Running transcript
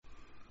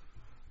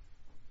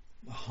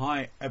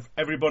Hi,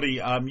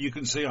 everybody. You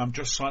can see I'm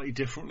dressed slightly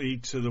differently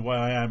to the way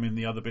I am in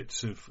the other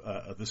bits of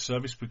the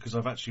service because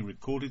I've actually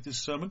recorded this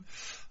sermon.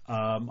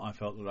 I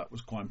felt that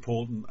was quite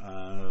important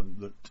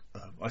that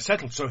I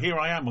settled. So here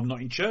I am. I'm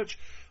not in church.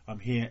 I'm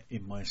here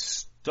in my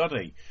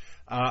study.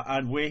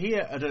 And we're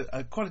here at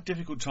a quite a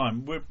difficult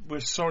time.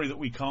 We're sorry that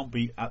we can't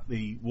be at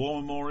the War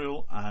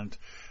Memorial and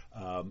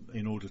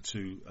in order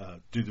to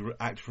do the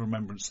act of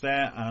remembrance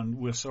there, and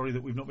we're sorry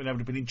that we've not been able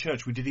to be in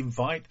church. We did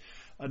invite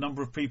a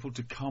number of people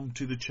to come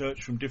to the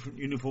church from different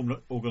uniformed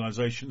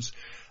organisations,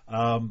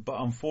 but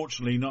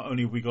unfortunately not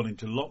only have we gone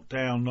into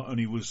lockdown, not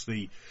only was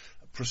the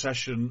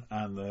procession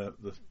and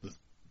the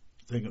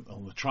thing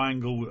on the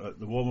triangle at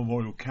the War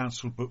Memorial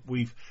cancelled, but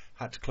we've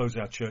had to close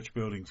our church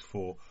buildings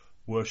for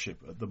worship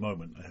at the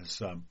moment,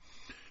 as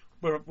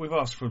we've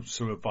asked for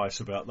some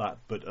advice about that,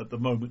 but at the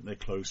moment they're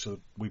closed,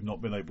 so we've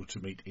not been able to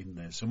meet in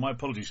there. So my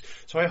apologies.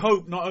 So I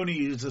hope not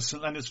only is the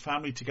St Leonard's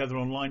family together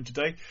online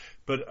today,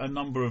 but a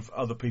number of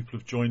other people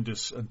have joined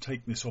us and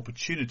taken this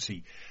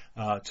opportunity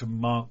to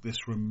mark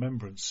this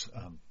Remembrance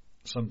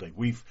Sunday.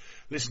 We've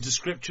listened to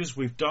scriptures,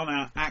 we've done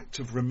our act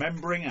of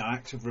remembering, our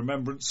act of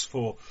remembrance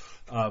for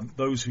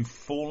those who've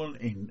fallen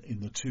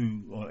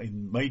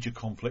in major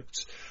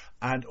conflicts,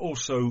 and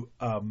also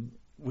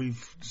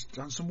we've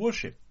done some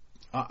worship.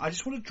 I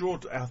just want to draw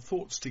our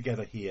thoughts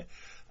together here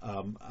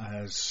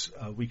as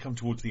we come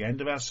towards the end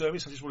of our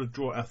service. I just want to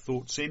draw our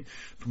thoughts in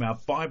from our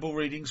Bible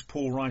readings,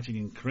 Paul writing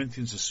in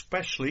Corinthians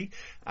especially,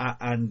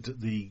 and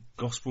the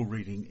Gospel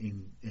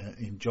reading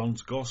in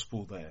John's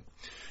Gospel there.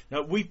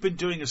 Now, we've been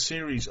doing a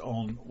series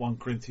on 1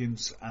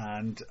 Corinthians,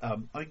 and I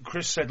think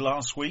Chris said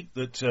last week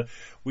that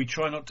we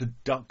try not to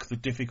duck the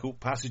difficult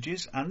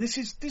passages, and this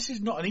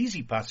is not an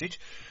easy passage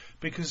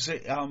because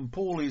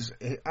Paul is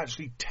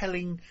actually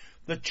telling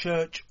the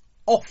church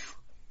off.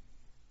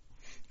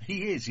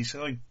 He's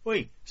saying,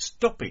 wait,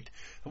 stop it.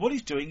 And what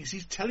he's doing is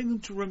he's telling them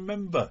to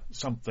remember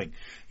something.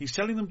 He's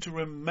telling them to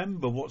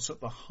remember what's at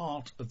the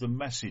heart of the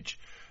message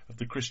of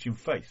the Christian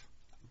faith.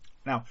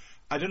 Now,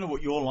 I don't know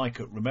what you're like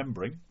at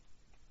remembering.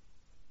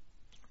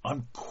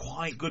 I'm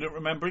quite good at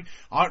remembering.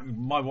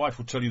 My wife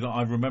will tell you that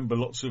I remember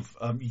lots of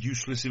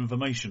useless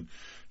information.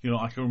 You know,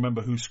 I can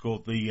remember who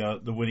scored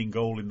the winning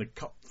goal in the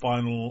cup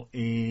final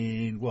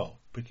in, well,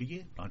 pick a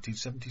year,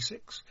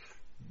 1976.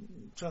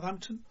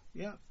 Southampton,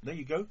 yeah, there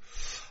you go.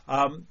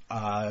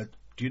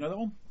 Do you know that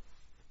one?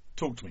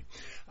 Talk to me.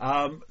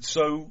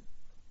 So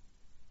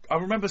I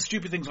remember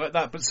stupid things like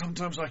that, but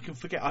sometimes I can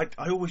forget.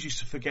 I always used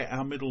to forget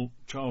our middle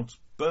child's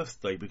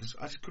birthday because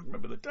I just couldn't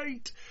remember the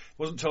date. It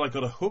wasn't until I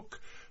got a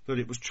hook that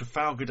it was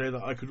Trafalgar Day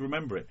that I could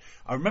remember it.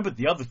 I remembered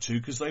the other two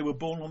because they were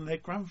born on their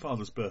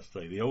grandfather's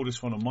birthday. The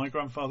oldest one on my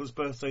grandfather's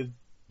birthday,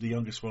 the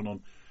youngest one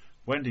on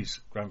Wendy's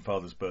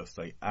grandfather's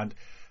birthday. And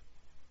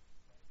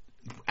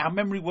our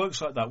memory works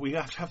like that. We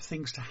have to have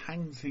things to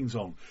hang things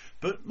on.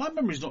 But my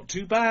memory's not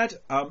too bad.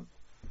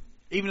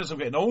 Even as I'm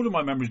getting older,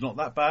 my memory's not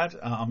that bad.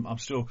 I'm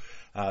still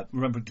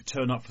remembering to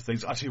turn up for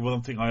things. Actually,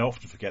 one thing I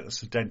often forget, that's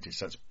the dentist.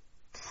 That's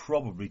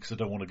probably because I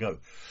don't want to go.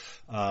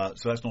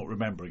 So that's not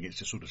remembering. It's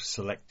just sort of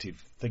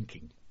selective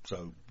thinking.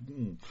 So,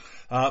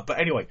 but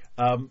anyway,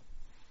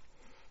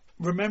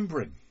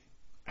 remembering.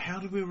 How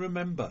do we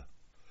remember?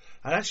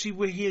 And actually,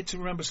 we're here to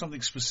remember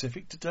something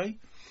specific today.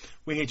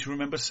 We're here to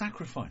remember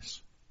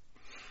sacrifice.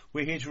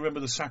 We're here to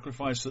remember the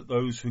sacrifice that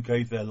those who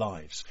gave their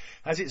lives.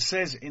 As it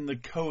says in the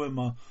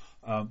Koema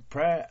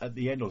prayer at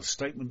the end, or the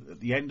statement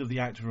at the end of the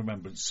act of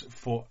remembrance,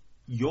 for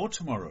your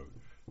tomorrow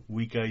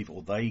we gave,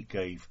 or they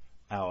gave,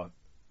 our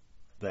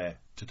there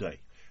today.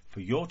 For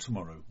your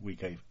tomorrow we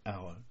gave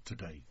our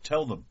today.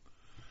 Tell them,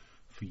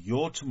 for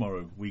your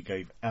tomorrow we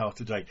gave our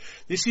today.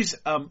 This is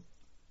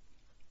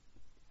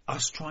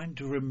us trying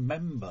to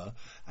remember,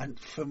 and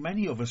for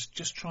many of us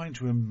just trying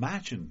to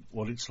imagine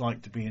what it's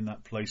like to be in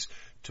that place,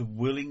 to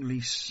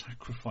willingly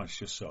sacrifice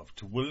yourself,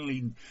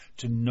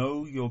 to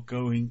know you're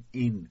going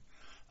in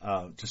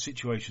to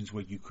situations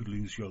where you could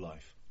lose your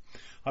life.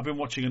 I've been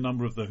watching a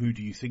number of the Who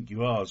Do You Think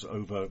You Are's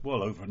over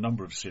a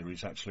number of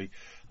series actually,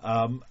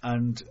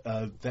 and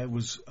there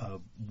was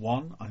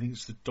one, I think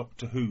it's the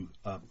Doctor Who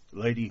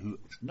lady whose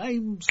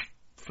name's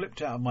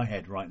flipped out of my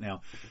head right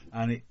now,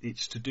 and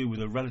it's to do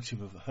with a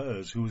relative of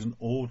hers who was an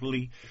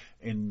orderly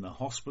in the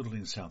hospital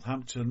in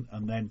Southampton,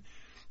 and then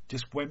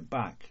just went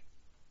back,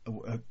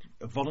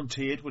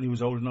 volunteered when he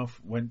was old enough,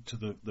 went to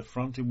the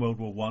front in World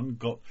War One,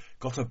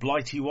 got a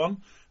Blighty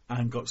one,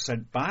 and got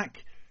sent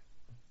back,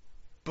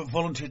 but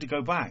volunteered to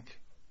go back,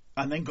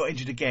 and then got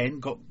injured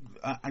again,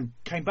 and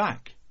came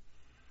back,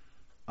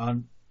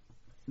 and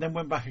then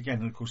went back again,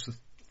 and of course the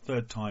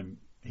third time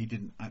he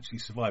didn't actually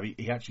survive.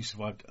 He actually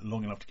survived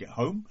long enough to get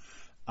home,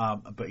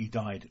 but he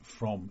died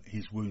from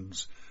his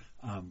wounds.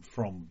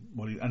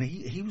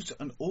 He was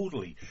an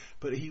orderly,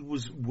 but he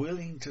was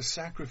willing to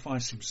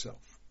sacrifice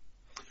himself.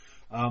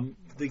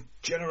 The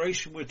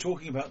generation we're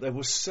talking about there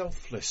was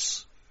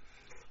selfless.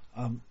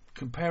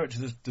 Compare it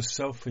to the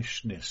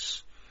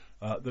selfishness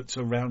that's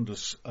around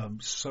us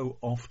so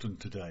often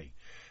today.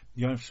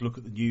 You don't have to look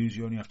at the news.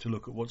 You only have to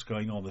look at what's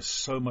going on. There's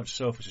so much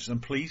selfishness.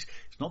 And please,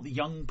 it's not the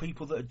young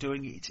people that are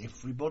doing it. It's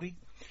everybody.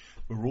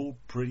 We're all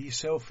pretty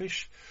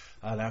selfish.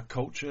 And our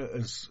culture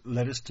has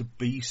led us to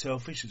be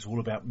selfish. It's all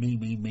about me,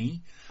 me,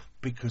 me,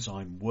 because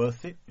I'm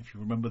worth it, if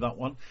you remember that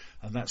one.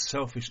 And that's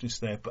selfishness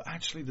there. But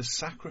actually the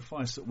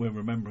sacrifice that we're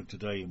remembering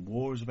today in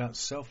war is about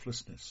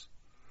selflessness.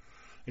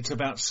 It's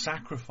about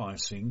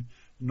sacrificing,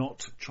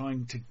 not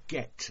trying to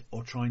get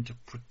or trying to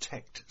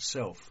protect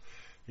self.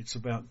 It's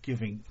about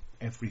giving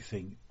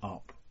everything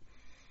up,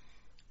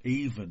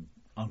 even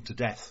unto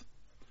death.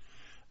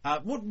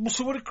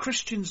 So what do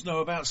Christians know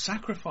about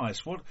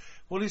sacrifice?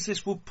 What is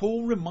this? Well,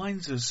 Paul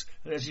reminds us,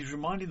 as he's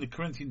reminding the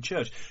Corinthian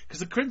church, because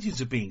the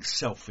Corinthians are being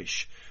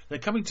selfish. They're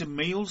coming to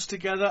meals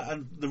together,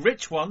 and the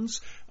rich ones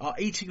are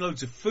eating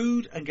loads of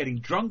food and getting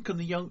drunk, and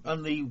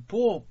the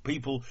poor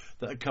people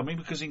that are coming,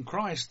 because in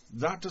Christ,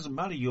 that doesn't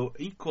matter, you're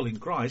equal in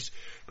Christ,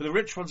 but the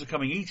rich ones are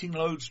coming eating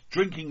loads,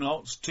 drinking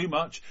lots, too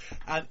much,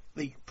 and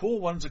the poor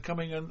ones are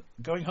coming and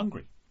going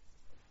hungry.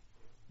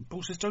 And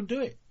Paul says, don't do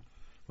it.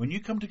 When you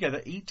come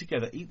together, eat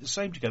the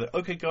same together.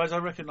 Okay, guys, I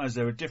recognise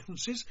there are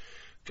differences.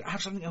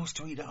 Have something else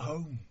to eat at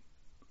home.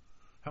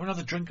 Have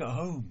another drink at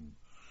home.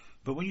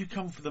 But when you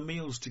come for the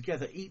meals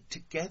together, eat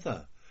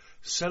together.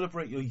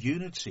 Celebrate your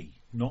unity,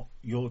 not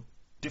your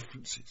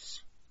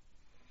differences.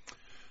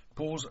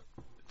 Paul's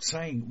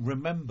saying,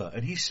 remember.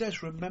 And he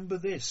says, remember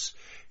this.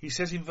 He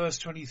says in verse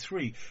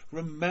 23,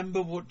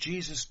 remember what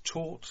Jesus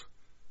taught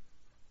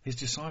his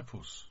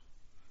disciples.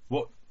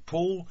 What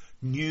Paul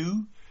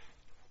knew,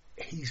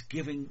 he's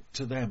giving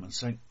to them and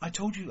saying, I've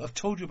told you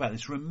about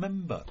this.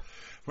 Remember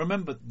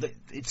that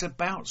it's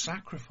about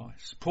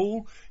sacrifice.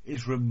 Paul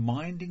is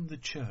reminding the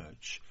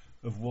church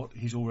of what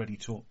he's already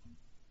taught them.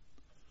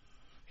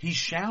 He's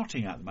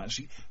shouting at them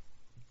actually,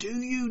 do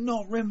you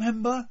not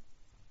remember?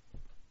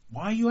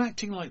 Why are you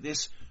acting like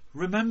this?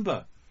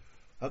 Remember,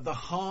 at the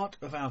heart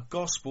of our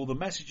gospel, the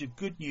message of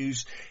good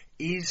news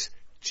is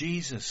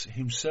Jesus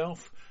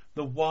himself,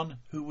 the one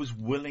who was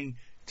willing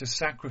to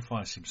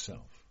sacrifice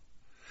himself.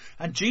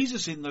 And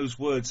Jesus, in those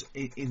words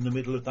in the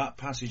middle of that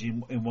passage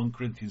in 1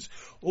 Corinthians,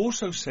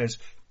 also says,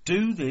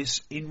 do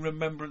this in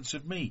remembrance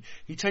of me.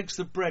 He takes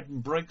the bread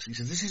and breaks it. He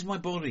says, this is my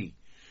body.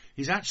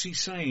 He's actually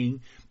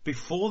saying,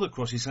 before the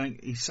cross, he's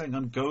saying,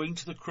 I'm going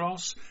to the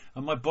cross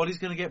and my body's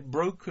going to get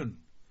broken.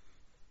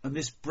 And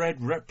this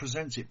bread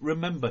represents it.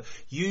 Remember,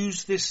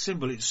 use this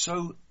symbol. It's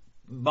so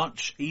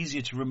much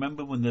easier to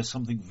remember when there's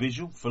something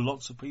visual for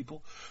lots of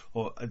people.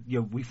 Or,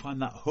 we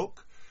find that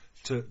hook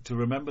to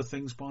remember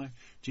things by.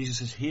 Jesus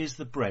says, here's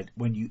the bread.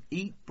 When you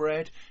eat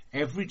bread,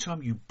 every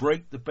time you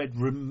break the bread,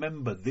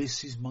 remember,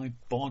 this is my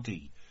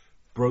body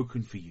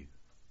broken for you,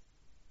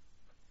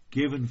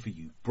 given for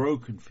you,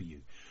 broken for you.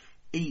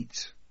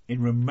 Eat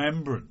in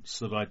remembrance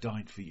that I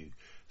died for you.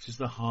 This is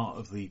the heart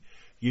of the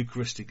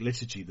Eucharistic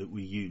liturgy that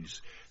we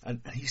use.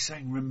 And he's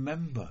saying,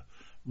 remember.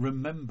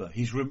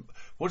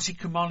 What is he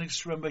commanding us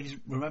to remember?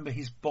 Remember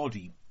his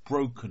body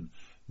broken,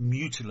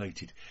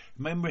 mutilated.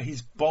 Remember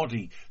his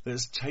body that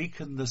has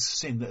taken the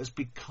sin, that has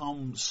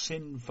become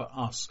sin for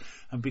us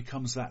and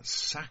becomes that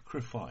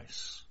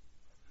sacrifice.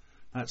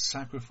 That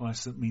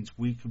sacrifice that means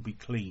we can be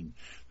clean,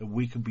 that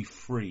we can be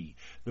free,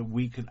 that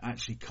we can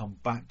actually come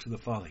back to the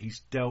Father. He's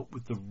dealt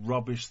with the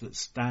rubbish that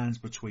stands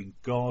between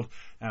God,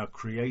 our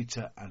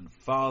Creator, and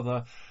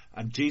Father.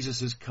 And Jesus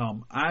has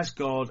come as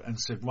God and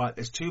said, right,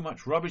 there's too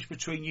much rubbish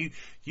between you.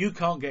 You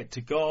can't get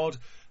to God.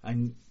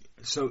 And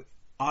so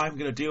I'm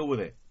going to deal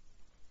with it.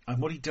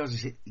 And what he does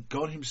is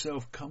God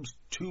himself comes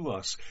to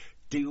us,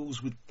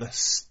 deals with the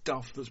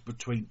stuff that's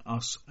between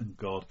us and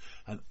God,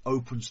 and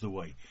opens the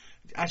way.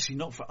 Actually,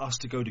 not for us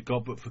to go to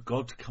God, but for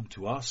God to come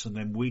to us. And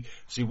then we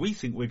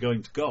think we're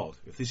going to God.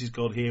 If this is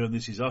God here and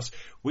this is us,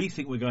 we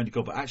think we're going to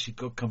God, but actually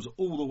God comes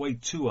all the way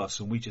to us,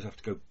 and we just have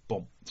to go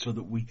bomb, so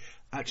that we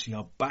actually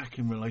are back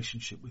in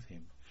relationship with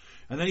him.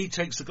 And then he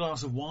takes the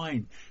glass of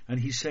wine and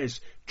he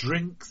says,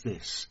 drink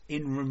this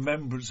in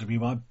remembrance of me,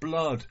 my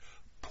blood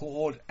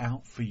poured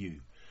out for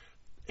you.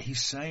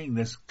 He's saying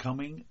there's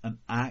coming an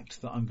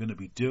act that I'm going to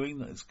be doing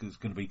that is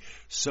going to be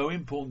so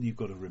important you've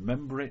got to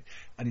remember it.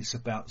 And it's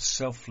about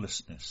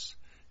selflessness.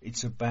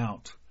 It's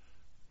about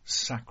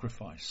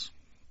sacrifice.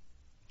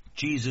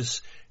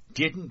 Jesus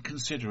didn't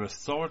consider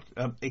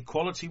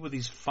equality with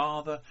his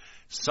Father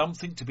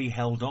something to be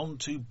held on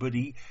to, but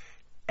he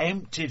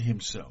emptied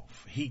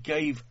himself. He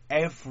gave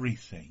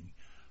everything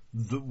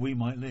that we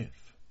might live.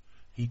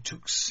 He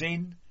took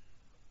sin,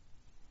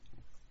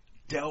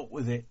 dealt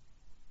with it,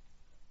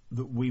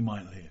 that we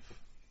might live.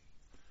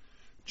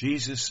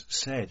 Jesus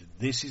said,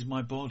 this is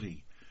my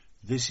body,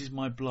 this is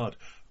my blood.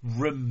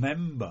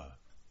 Remember,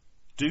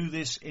 do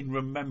this in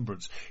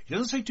remembrance. He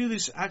doesn't say do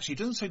this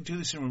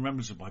in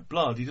remembrance of my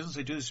blood. He doesn't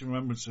say do this in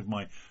remembrance of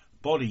my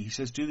body. He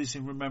says do this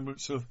in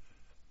remembrance of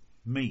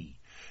me.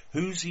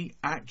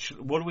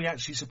 What are we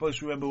actually supposed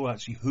to remember? Well,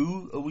 actually,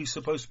 who are we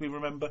supposed to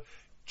remember?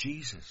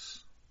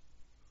 Jesus.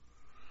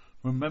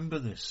 Remember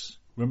this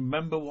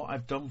Remember what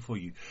I've done for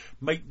you.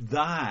 Make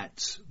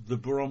that the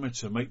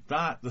barometer. Make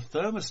that the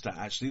thermostat,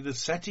 actually, the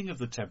setting of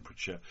the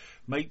temperature.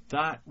 Make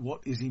that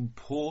what is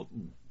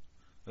important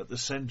at the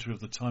centre of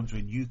the times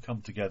when you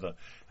come together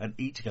and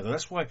eat together.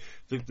 That's why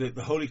the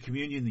Holy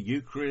Communion, the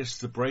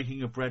Eucharist, the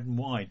breaking of bread and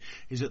wine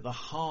is at the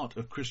heart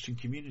of Christian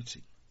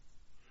community.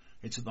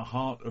 It's at the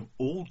heart of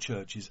all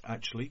churches,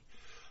 actually.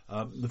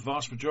 The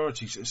vast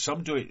majority,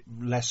 some do it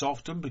less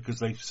often because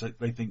they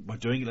think by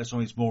doing it less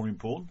often it's more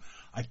important.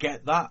 I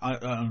get that.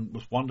 It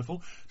was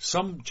wonderful.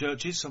 Some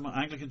churches, some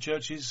Anglican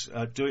churches,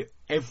 do it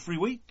every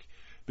week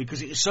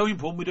because it is so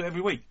important we do it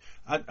every week.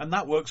 And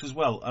that works as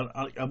well.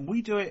 And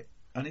we do it,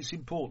 and it's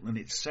important and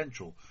it's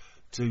central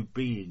to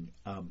being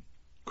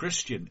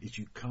Christian, is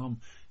you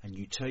come and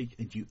you take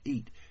and you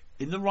eat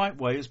in the right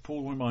way, as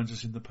Paul reminds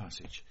us in the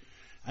passage.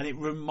 And it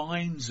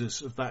reminds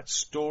us of that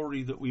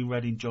story that we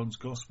read in John's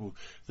Gospel,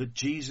 that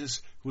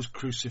Jesus was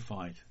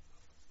crucified,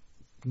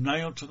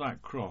 nailed to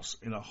that cross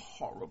in a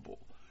horrible,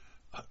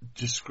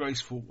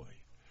 disgraceful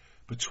way,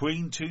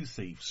 between two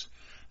thieves,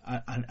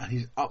 and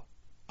he's up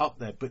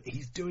there, but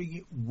he's doing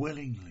it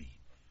willingly.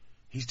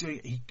 He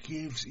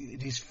gives,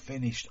 it is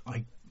finished.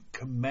 I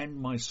commend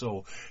my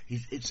soul.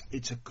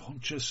 It's a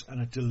conscious and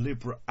a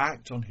deliberate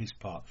act on his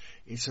part.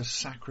 It's a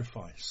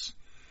sacrifice.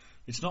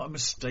 It's not a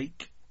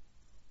mistake.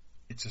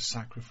 It's a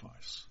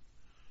sacrifice.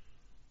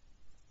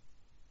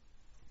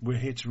 We're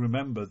here to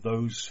remember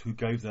those who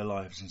gave their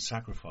lives in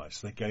sacrifice.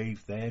 They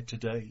gave their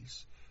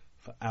todays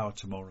for our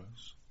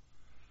tomorrows.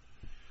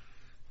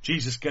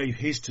 Jesus gave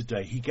his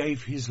today. He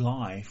gave his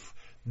life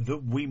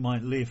that we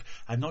might live,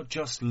 and not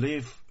just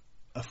live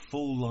a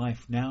full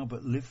life now,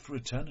 but live for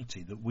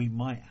eternity, that we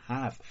might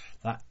have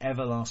that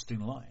everlasting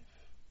life.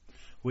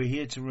 We're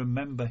here to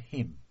remember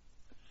him.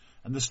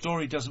 And the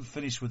story doesn't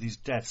finish with his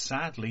death.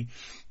 Sadly,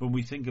 when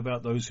we think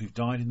about those who've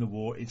died in the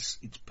war, it's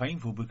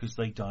painful because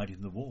they died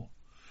in the war.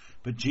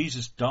 But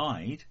Jesus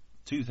died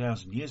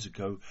 2,000 years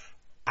ago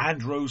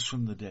and rose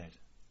from the dead.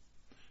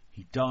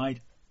 He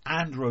died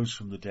and rose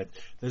from the dead.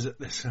 There's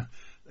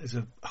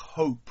a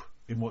hope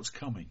in what's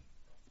coming.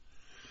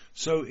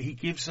 So he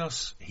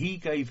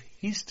gave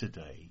his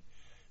today,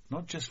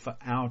 not just for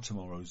our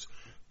tomorrows,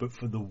 but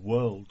for the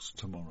world's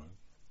tomorrow.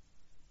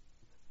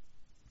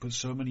 But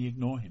so many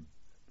ignore him.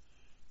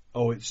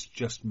 Oh, it's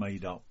just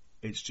made up.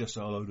 It's just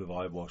a load of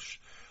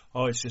eyewash.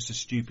 Oh, it's just a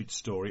stupid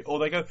story. Or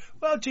they go,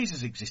 well,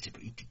 Jesus existed,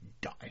 but he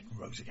didn't die and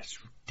rose again. It's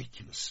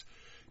ridiculous.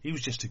 He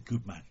was just a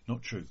good man.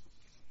 Not true.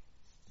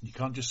 You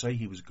can't just say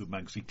he was a good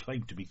man because he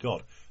claimed to be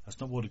God. That's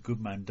not what a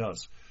good man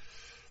does.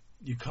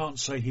 You can't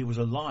say he was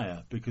a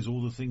liar because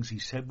all the things he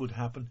said would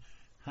happen,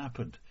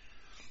 happened.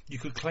 You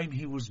could claim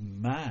he was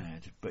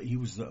mad, but he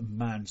was a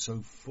man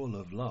so full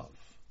of love.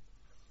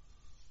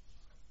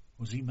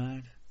 Was he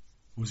mad?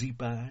 Was he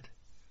bad?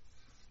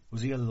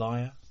 Was he a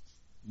liar?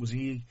 Was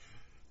he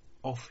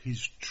off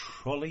his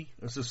trolley,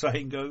 as the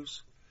saying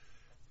goes?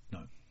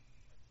 No.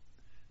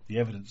 The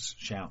evidence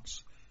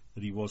shouts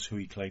that he was who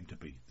he claimed to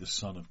be, the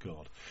Son of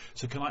God.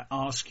 So can I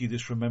ask you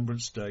this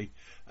Remembrance Day,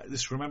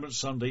 this Remembrance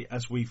Sunday,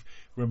 as we've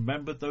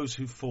remembered those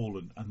who've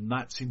fallen, and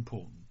that's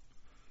important,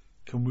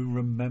 can we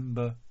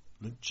remember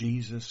that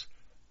Jesus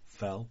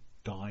fell,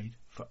 died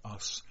for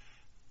us,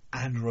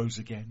 and rose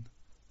again?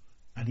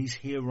 And he's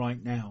here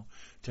right now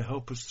to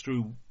help us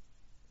through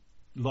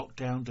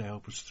lockdown, to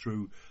help us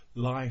through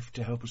life,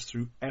 to help us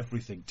through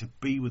everything, to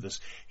be with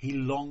us. He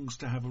longs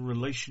to have a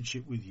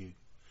relationship with you.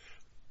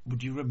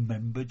 Would you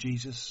remember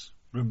Jesus?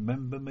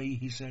 Remember me,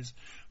 he says.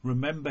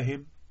 Remember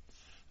him.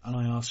 And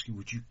I ask you,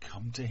 would you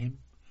come to him?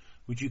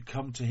 Would you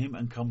come to him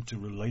and come to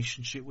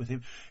relationship with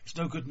him? It's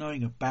no good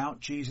knowing about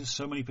Jesus.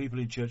 So many people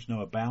in church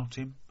know about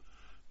him,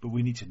 but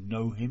we need to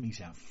know him.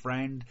 He's our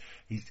friend.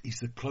 He's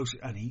the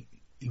closest, and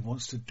he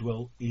wants to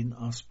dwell in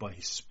us by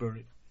his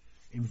Spirit.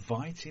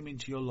 Invite him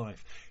into your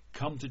life.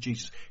 Come to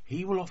Jesus.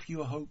 He will offer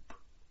you a hope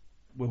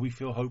where we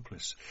feel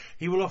hopeless.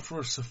 He will offer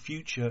us a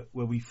future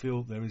where we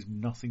feel there is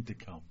nothing to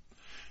come.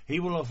 He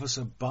will offer us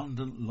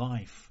abundant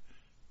life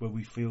where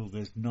we feel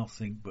there's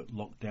nothing but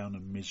lockdown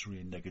and misery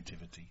and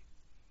negativity.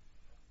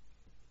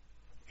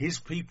 His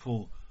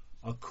people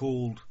are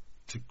called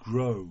to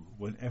grow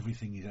when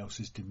everything else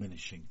is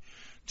diminishing,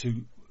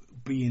 to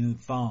be in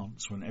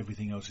advance when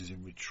everything else is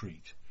in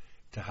retreat,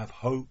 to have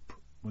hope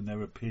when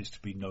there appears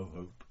to be no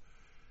hope,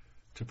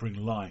 to bring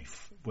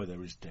life where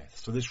there is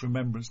death. So this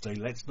Remembrance Day,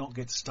 let's not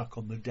get stuck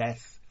on the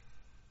death.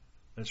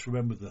 Let's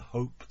remember the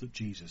hope that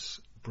Jesus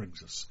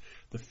brings us,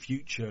 the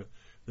future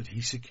that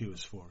he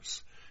secures for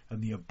us, and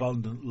the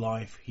abundant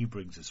life he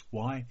brings us.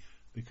 Why?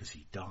 Because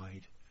he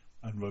died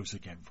and rose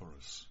again for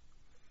us.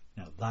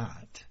 Now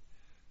that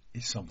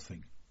is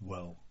something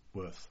well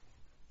worth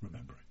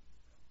remembering.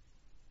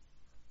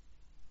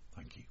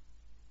 Thank you.